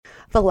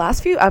The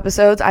last few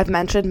episodes, I've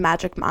mentioned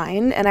Magic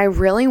Mind, and I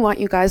really want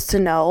you guys to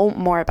know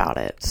more about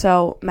it.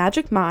 So,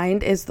 Magic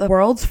Mind is the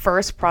world's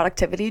first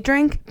productivity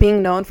drink,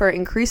 being known for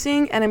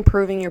increasing and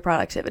improving your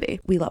productivity.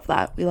 We love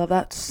that. We love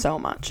that so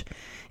much.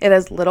 It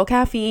has little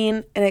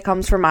caffeine, and it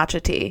comes from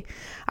matcha tea.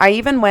 I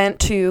even went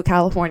to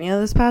California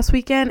this past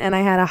weekend, and I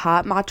had a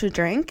hot matcha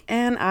drink,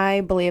 and I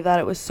believe that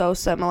it was so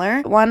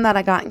similar. One that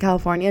I got in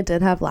California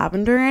did have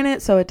lavender in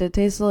it, so it did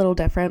taste a little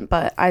different,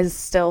 but I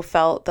still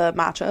felt the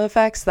matcha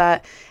effects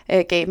that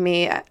it gave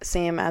me,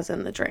 same as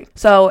in the drink.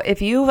 So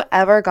if you've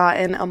ever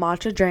gotten a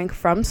matcha drink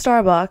from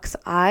Starbucks,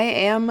 I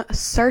am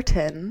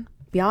certain,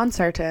 beyond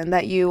certain,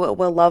 that you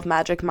will love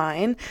Magic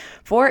Mind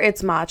for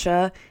its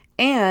matcha.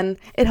 And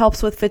it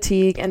helps with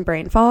fatigue and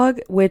brain fog,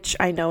 which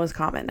I know is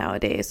common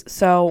nowadays.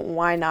 So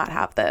why not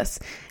have this?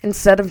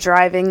 Instead of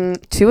driving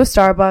to a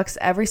Starbucks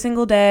every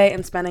single day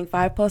and spending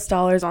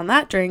 $5+ on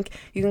that drink,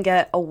 you can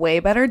get a way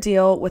better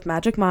deal with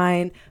Magic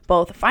Mind,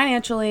 both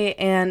financially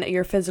and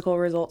your physical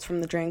results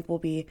from the drink will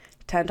be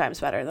 10 times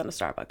better than a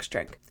Starbucks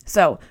drink.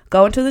 So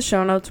go into the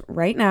show notes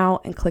right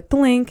now and click the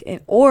link,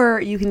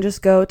 or you can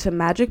just go to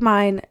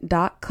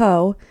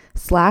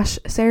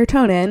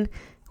magicmind.co/serotonin,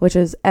 which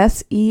is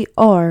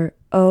SEROTONIN.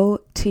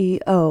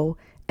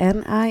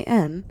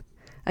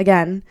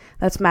 Again,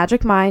 that's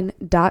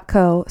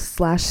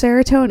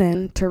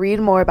magicmind.co/serotonin to read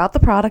more about the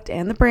product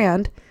and the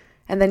brand.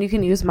 And then you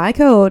can use my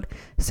code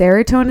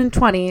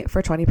serotonin20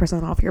 for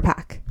 20% off your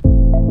pack.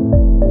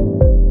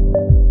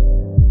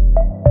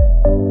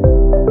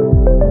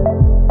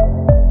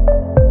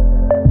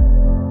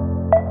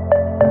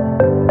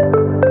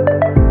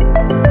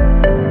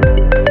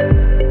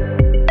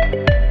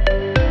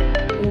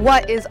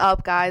 What is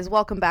up, guys?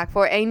 Welcome back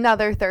for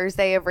another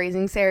Thursday of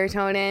Raising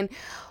Serotonin.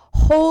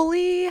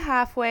 Wholly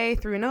halfway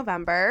through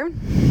November.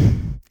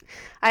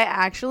 I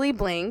actually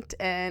blinked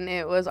and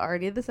it was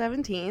already the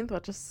 17th,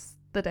 which is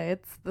the day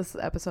this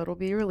episode will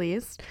be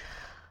released.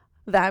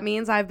 That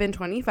means I've been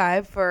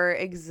 25 for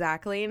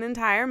exactly an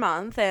entire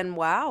month, and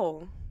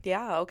wow.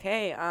 Yeah,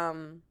 okay.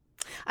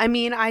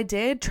 I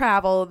did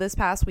travel this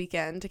past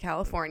weekend to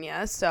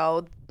California,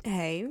 so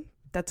hey,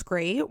 that's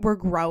great. We're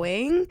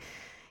growing.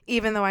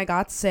 Even though I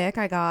got sick,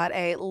 I got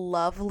a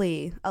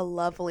lovely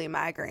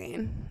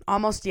migraine.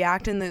 Almost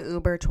yacked in the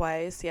Uber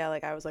twice. Yeah,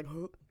 I was like,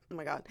 oh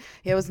my God.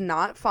 It was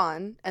not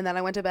fun. And then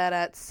I went to bed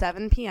at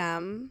 7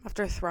 p.m.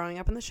 after throwing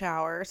up in the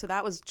shower. So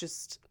that was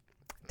just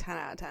 10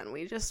 out of 10.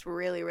 We just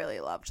really, really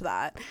loved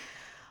that.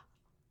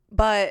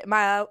 But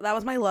that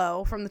was my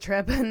low from the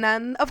trip. And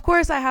then, of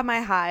course, I have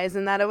my highs,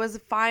 and that it was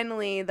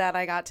finally that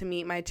I got to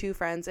meet my two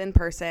friends in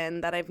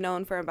person that I've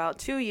known for about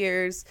 2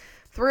 years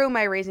through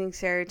my Raising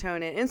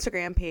Serotonin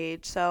Instagram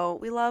page. So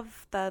we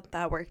love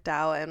that worked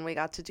out and we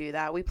got to do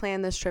that. We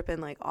planned this trip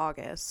in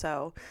August.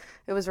 So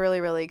it was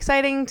really, really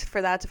exciting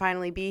for that to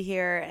finally be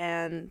here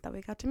and that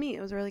we got to meet.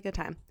 It was a really good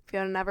time. If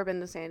you've never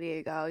been to San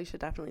Diego, you should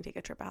definitely take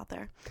a trip out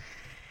there.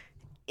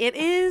 It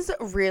is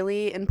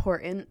really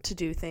important to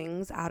do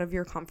things out of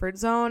your comfort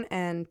zone,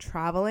 and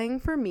traveling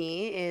for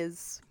me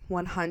is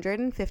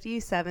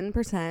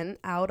 157%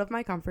 out of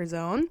my comfort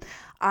zone.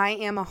 I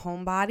am a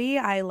homebody.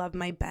 I love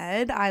my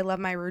bed. I love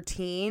my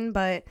routine,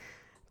 but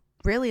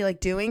really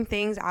doing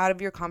things out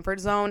of your comfort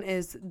zone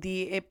is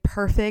a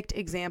perfect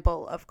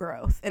example of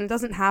growth. And it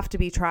doesn't have to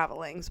be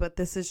traveling, but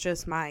this is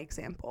just my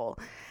example.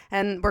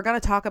 And we're going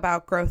to talk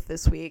about growth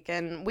this week,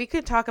 and we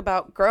could talk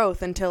about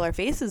growth until our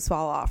faces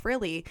fall off,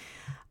 really.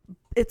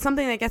 It's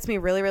something that gets me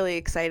really, really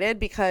excited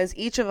because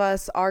each of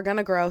us are going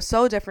to grow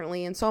so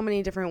differently in so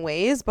many different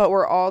ways, but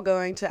we're all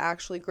going to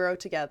actually grow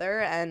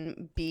together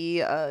and be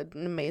an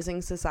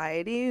amazing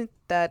society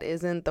that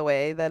isn't the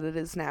way that it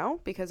is now,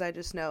 because I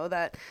just know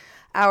that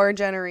our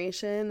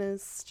generation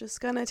is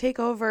just going to take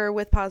over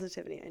with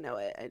positivity. I know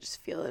it. I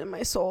just feel it in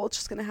my soul. It's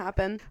just going to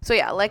happen. So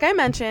yeah, like I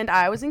mentioned,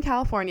 I was in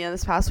California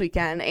this past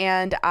weekend,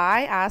 and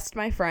I asked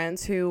my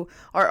friends who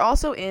are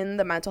also in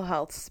the mental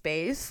health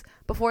space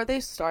before they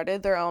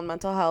started their own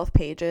mental health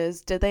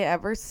pages, did they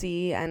ever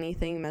see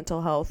anything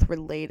mental health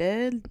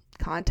related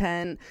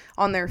content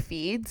on their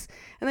feeds?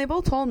 And they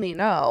both told me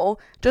no,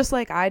 just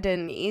like I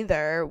didn't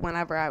either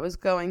whenever I was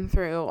going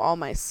through all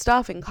my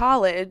stuff in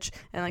college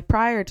and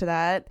prior to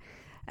that.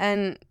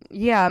 And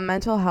yeah,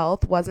 mental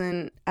health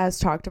wasn't as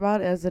talked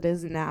about as it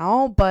is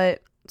now,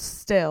 but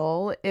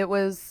still, it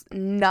was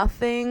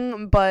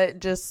nothing but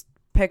just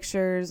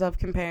pictures of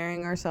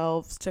comparing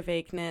ourselves to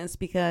fakeness,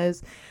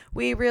 because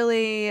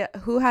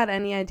who had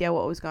any idea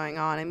what was going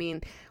on? I mean,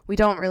 we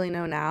don't really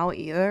know now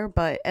either,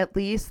 but at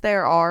least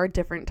there are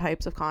different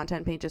types of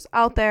content pages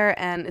out there,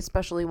 and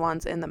especially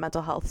ones in the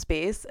mental health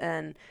space.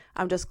 And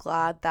I'm just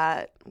glad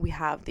that we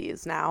have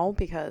these now,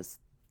 because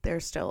they're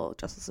still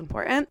just as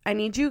important. I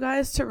need you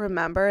guys to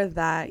remember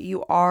that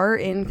you are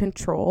in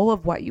control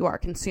of what you are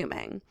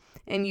consuming,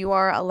 and you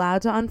are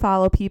allowed to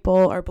unfollow people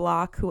or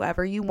block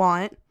whoever you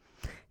want.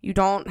 You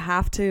don't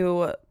have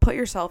to put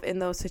yourself in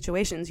those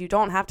situations. You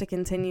don't have to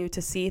continue to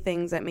see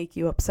things that make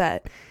you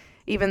upset.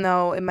 Even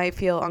though it might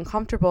feel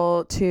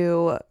uncomfortable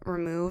to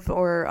remove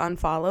or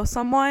unfollow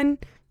someone,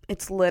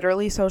 It's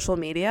literally social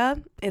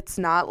media. It's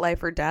not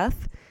life or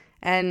death,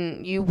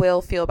 and you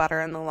will feel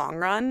better in the long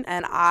run.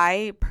 And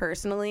I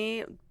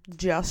personally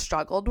just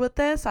struggled with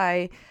this.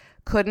 I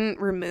couldn't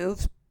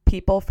remove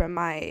people from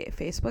my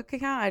Facebook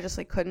account. I just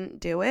couldn't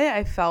do it.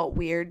 I felt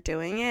weird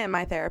doing it, and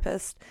my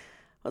therapist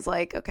was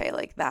like, okay,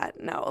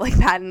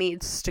 that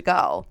needs to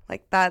go.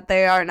 That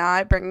they are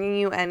not bringing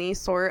you any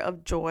sort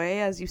of joy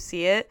as you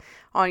see it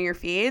on your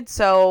feed,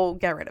 so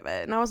get rid of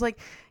it. And I was like,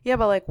 yeah,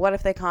 but what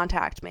if they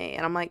contact me?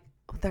 And I'm like,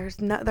 they're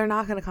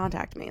not going to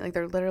contact me.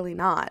 They're literally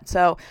not.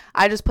 So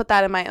I just put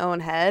that in my own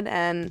head,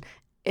 and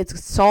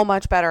it's so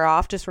much better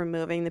off just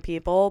removing the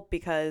people,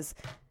 because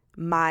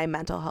my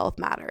mental health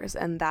matters,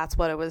 and that's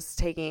what it was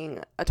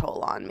taking a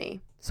toll on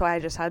me. So I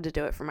just had to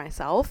do it for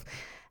myself.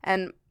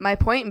 And my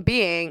point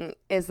being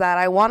is that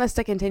I want us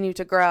to continue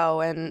to grow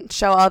and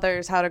show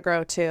others how to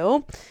grow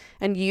too.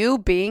 And you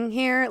being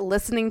here,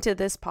 listening to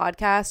this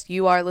podcast,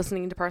 you are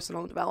listening to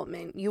personal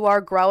development. You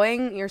are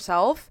growing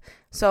yourself.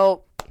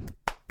 So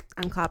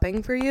I'm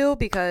clapping for you,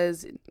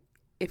 because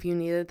if you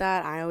needed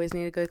that, I always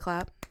need a good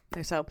clap.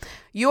 So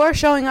you are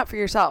showing up for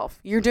yourself.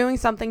 You're doing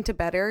something to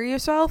better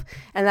yourself,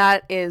 and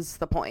that is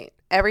the point.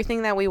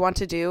 Everything that we want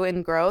to do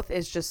in growth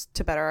is just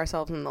to better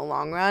ourselves in the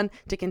long run,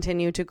 to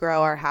continue to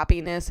grow our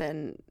happiness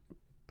and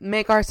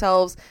make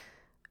ourselves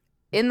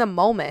in the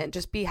moment,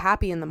 just be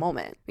happy in the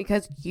moment,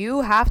 because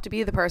you have to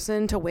be the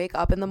person to wake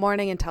up in the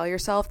morning and tell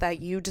yourself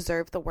that you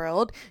deserve the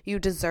world. You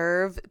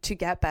deserve to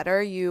get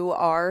better. You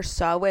are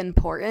so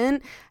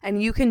important,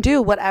 and you can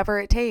do whatever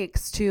it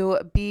takes to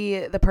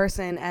be the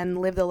person and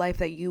live the life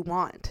that you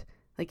want.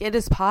 It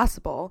is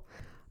possible.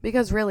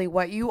 Because really,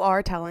 what you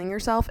are telling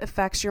yourself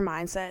affects your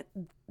mindset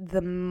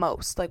the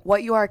most.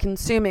 What you are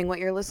consuming, what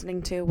you're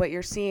listening to, what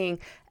you're seeing,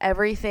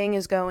 everything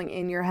is going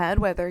in your head,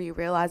 whether you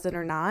realize it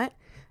or not.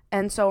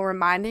 And so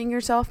reminding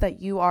yourself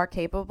that you are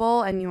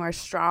capable and you are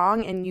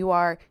strong and you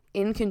are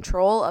in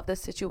control of the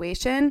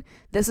situation,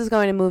 this is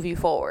going to move you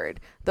forward.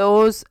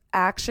 Those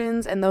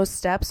actions and those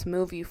steps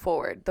move you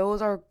forward.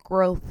 Those are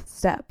growth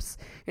steps.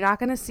 You're not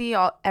going to see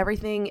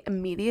everything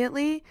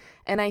immediately.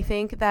 And I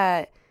think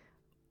that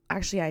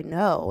actually, I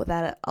know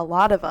that a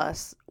lot of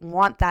us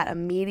want that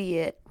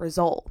immediate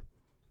result.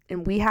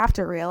 And we have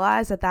to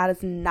realize that that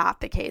is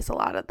not the case a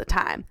lot of the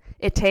time.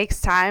 It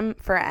takes time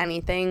for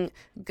anything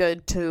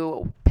good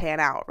to pan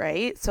out,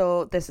 right?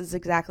 So this is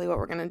exactly what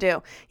we're going to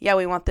do. Yeah,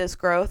 we want this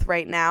growth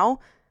right now,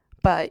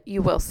 but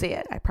you will see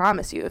it. I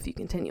promise you, if you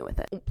continue with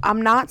it.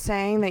 I'm not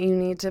saying that you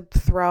need to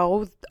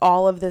throw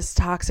all of this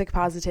toxic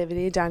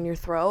positivity down your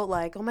throat.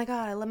 Oh my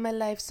God, I love my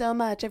life so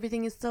much.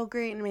 Everything is so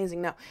great and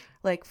amazing. No,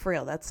 for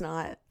real, that's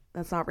not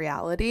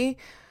reality.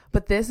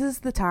 But this is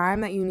the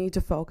time that you need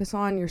to focus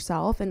on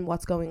yourself and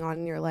what's going on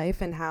in your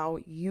life and how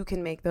you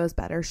can make those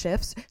better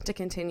shifts to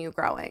continue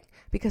growing.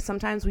 Because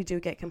sometimes we do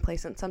get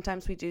complacent.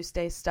 Sometimes we do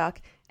stay stuck.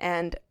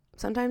 And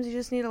sometimes you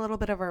just need a little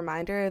bit of a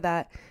reminder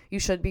that you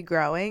should be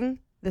growing.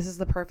 This is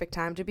the perfect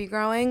time to be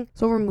growing.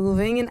 So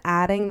removing and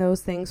adding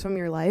those things from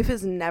your life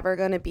is never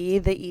going to be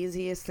the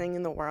easiest thing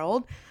in the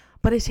world.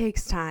 But it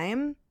takes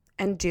time.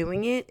 And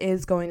doing it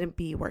is going to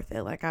be worth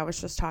it, like I was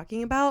just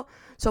talking about.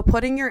 So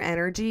putting your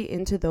energy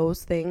into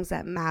those things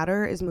that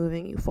matter is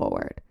moving you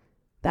forward.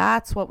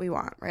 That's what we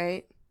want,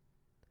 right?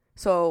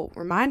 So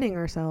reminding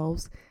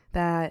ourselves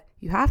that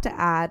you have to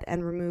add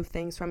and remove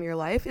things from your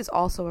life is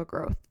also a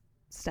growth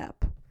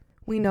step.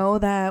 We know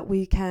that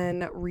we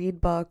can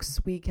read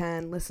books, we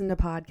can listen to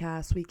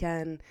podcasts, we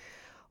can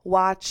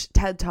watch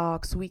TED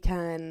Talks, we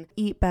can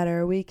eat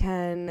better, we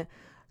can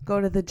go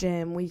to the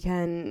gym, we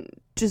can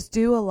just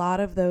do a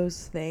lot of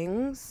those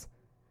things.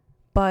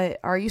 But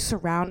are you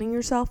surrounding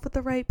yourself with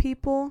the right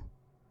people?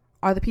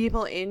 Are the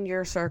people in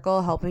your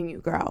circle helping you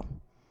grow?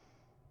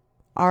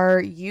 Are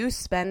you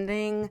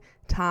spending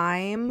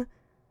time,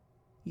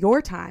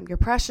 your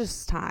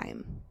precious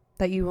time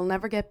that you will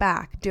never get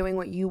back, doing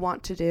what you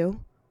want to do?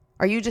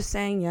 Are you just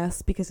saying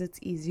yes because it's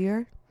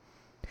easier?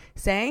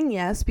 Saying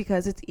yes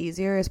because it's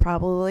easier is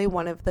probably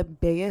one of the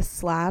biggest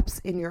slaps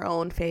in your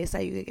own face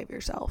that you could give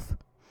yourself.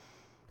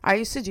 I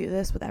used to do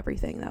this with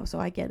everything though, so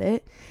I get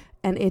it.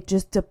 And it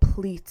just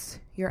depletes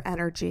your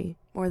energy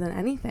more than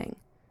anything.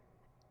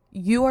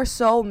 You are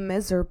so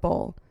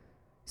miserable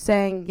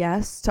saying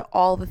yes to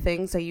all the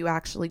things that you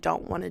actually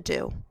don't want to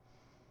do.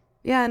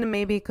 Yeah, and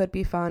maybe it could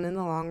be fun in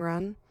the long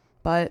run,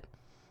 but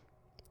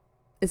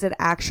is it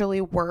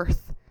actually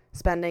worth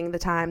spending the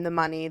time, the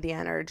money, the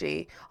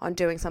energy on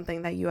doing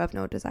something that you have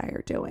no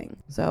desire doing?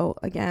 So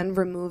again,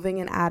 removing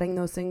and adding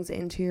those things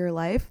into your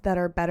life that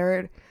are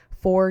better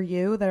for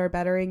you, that are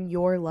bettering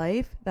your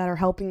life, that are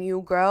helping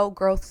you grow.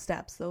 Growth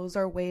steps. Those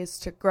are ways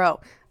to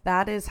grow.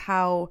 That is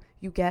how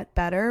you get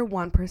better,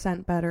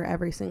 1% better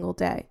every single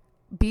day.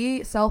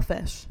 Be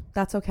selfish.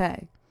 That's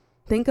okay.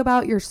 Think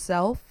about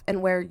yourself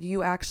and where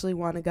you actually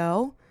want to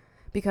go,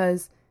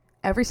 because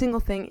every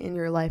single thing in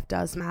your life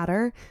does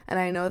matter. And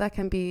I know that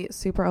can be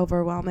super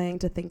overwhelming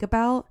to think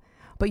about,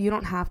 but you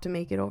don't have to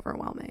make it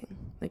overwhelming.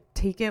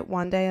 Take it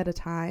one day at a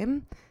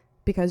time,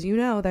 because you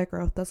know that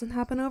growth doesn't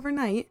happen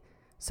overnight.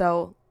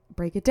 So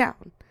break it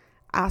down.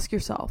 Ask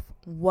yourself,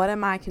 What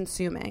am I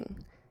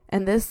consuming?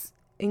 And this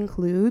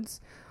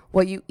includes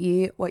what you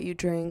eat, what you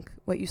drink,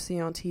 what you see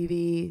on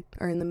TV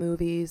or in the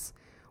movies,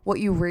 what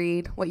you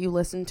read, what you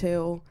listen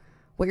to,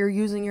 what you're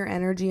using your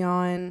energy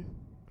on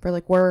for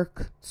like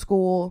work,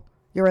 school,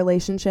 your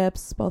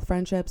relationships, both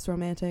friendships,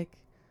 romantic,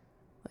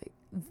 like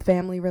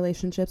family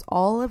relationships.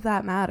 All of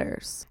that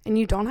matters. And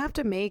you don't have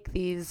to make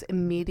these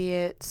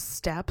immediate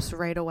steps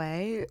right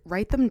away.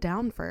 Write them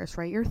down first.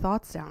 Write your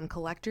thoughts down.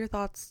 Collect your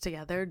thoughts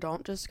together.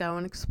 Don't just go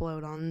and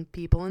explode on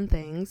people and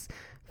things.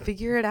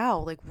 Figure it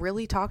out. Like,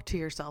 really talk to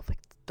yourself. Like,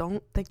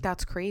 don't think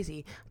that's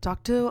crazy.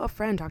 Talk to a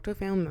friend, talk to a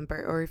family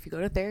member, or if you go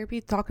to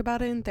therapy, talk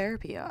about it in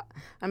therapy.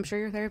 I'm sure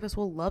your therapist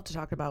will love to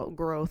talk about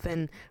growth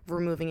and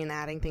removing and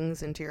adding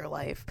things into your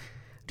life.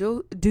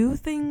 Do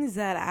things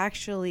that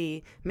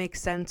actually make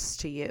sense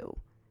to you.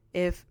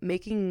 If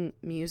making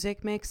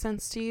music makes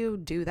sense to you,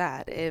 do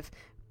that. If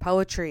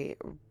poetry,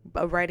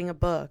 writing a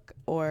book,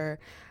 or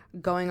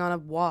going on a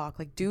walk,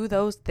 like, do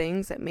those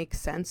things that make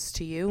sense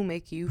to you,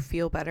 make you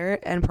feel better,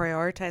 and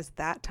prioritize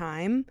that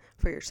time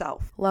for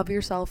yourself. Love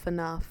yourself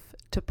enough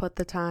to put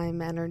the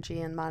time, energy,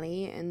 and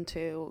money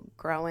into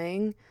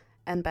growing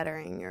and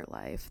bettering your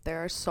life.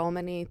 There are so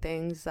many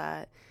things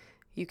that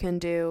you can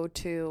do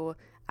to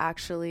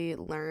actually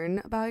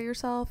learn about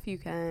yourself. You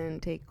can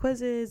take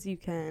quizzes, you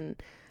can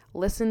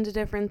listen to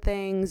different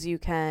things, you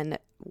can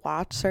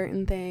watch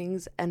certain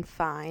things and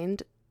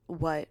find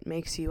what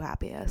makes you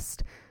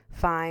happiest.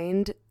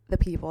 Find the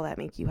people that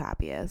make you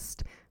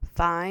happiest.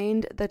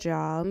 Find the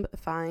job,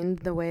 find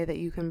the way that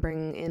you can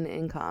bring in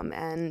income.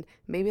 And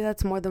maybe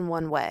that's more than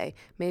one way.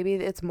 Maybe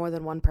it's more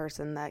than one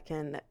person that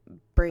can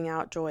bring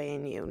out joy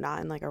in you,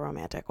 not in like a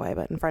romantic way,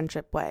 but in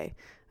friendship way.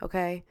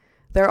 Okay?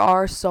 There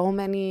are so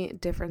many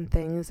different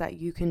things that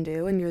you can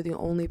do, and you're the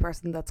only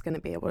person that's going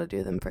to be able to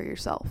do them for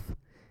yourself.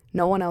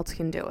 No one else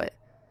can do it.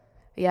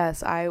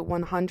 Yes, I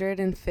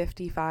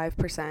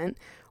 155%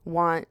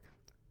 want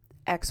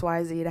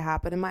XYZ to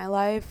happen in my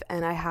life,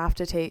 and I have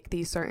to take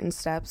these certain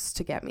steps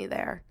to get me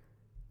there.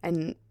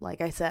 And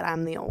like I said,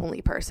 I'm the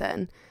only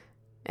person.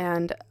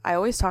 And I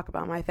always talk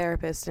about my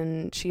therapist,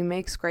 and she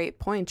makes great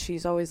points.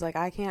 She's always like,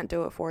 I can't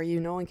do it for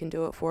you. No one can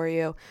do it for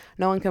you.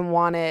 No one can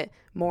want it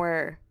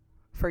more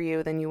for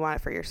you than you want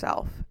it for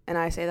yourself. And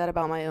I say that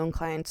about my own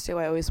clients too.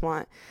 I always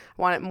want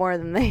it more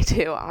than they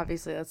do.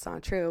 Obviously that's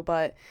not true,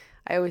 but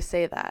I always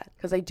say that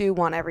because I do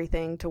want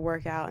everything to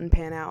work out and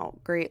pan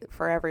out great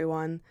for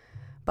everyone.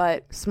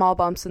 But small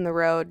bumps in the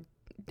road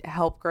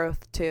help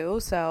growth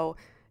too. So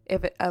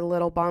if a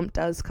little bump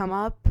does come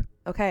up,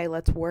 okay,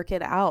 let's work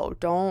it out.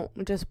 Don't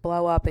just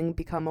blow up and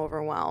become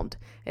overwhelmed.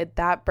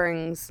 That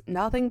brings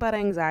nothing but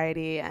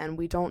anxiety, and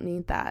we don't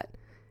need that.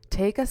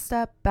 Take a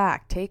step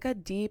back. Take a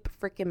deep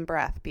freaking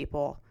breath,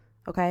 people.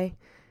 Okay?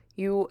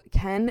 You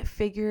can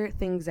figure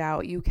things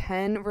out. You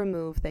can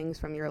remove things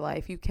from your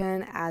life. You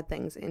can add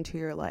things into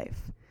your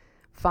life.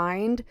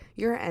 Find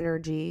your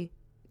energy,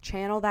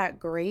 channel that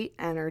great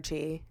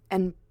energy,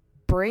 and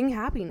bring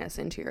happiness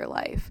into your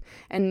life.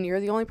 And you're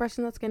the only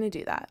person that's going to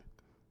do that.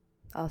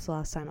 That's the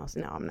last time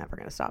I'm never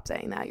going to stop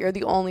saying that. You're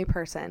the only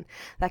person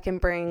that can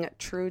bring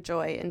true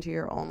joy into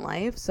your own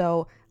life.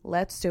 So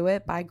let's do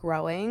it by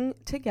growing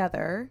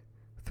together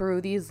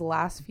through these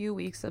last few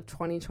weeks of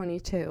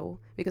 2022,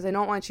 because I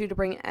don't want you to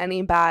bring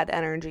any bad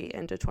energy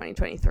into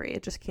 2023.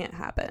 It just can't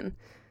happen.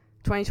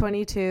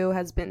 2022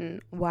 has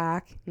been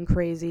whack and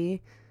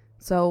crazy.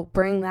 So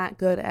bring that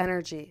good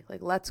energy.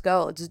 Like, let's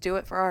go. Let's do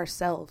it for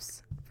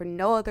ourselves, for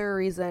no other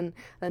reason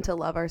than to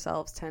love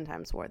ourselves 10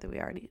 times more than we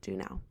already do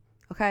now.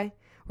 Okay?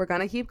 We're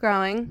going to keep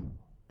growing.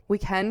 We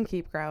can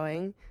keep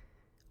growing.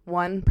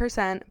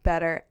 1%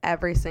 better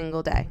every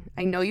single day.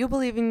 I know you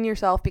believe in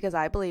yourself because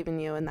I believe in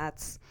you, and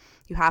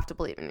you have to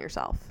believe in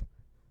yourself.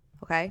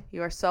 Okay?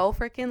 You are so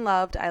freaking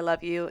loved. I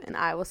love you, and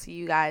I will see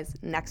you guys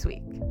next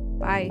week.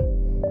 Bye.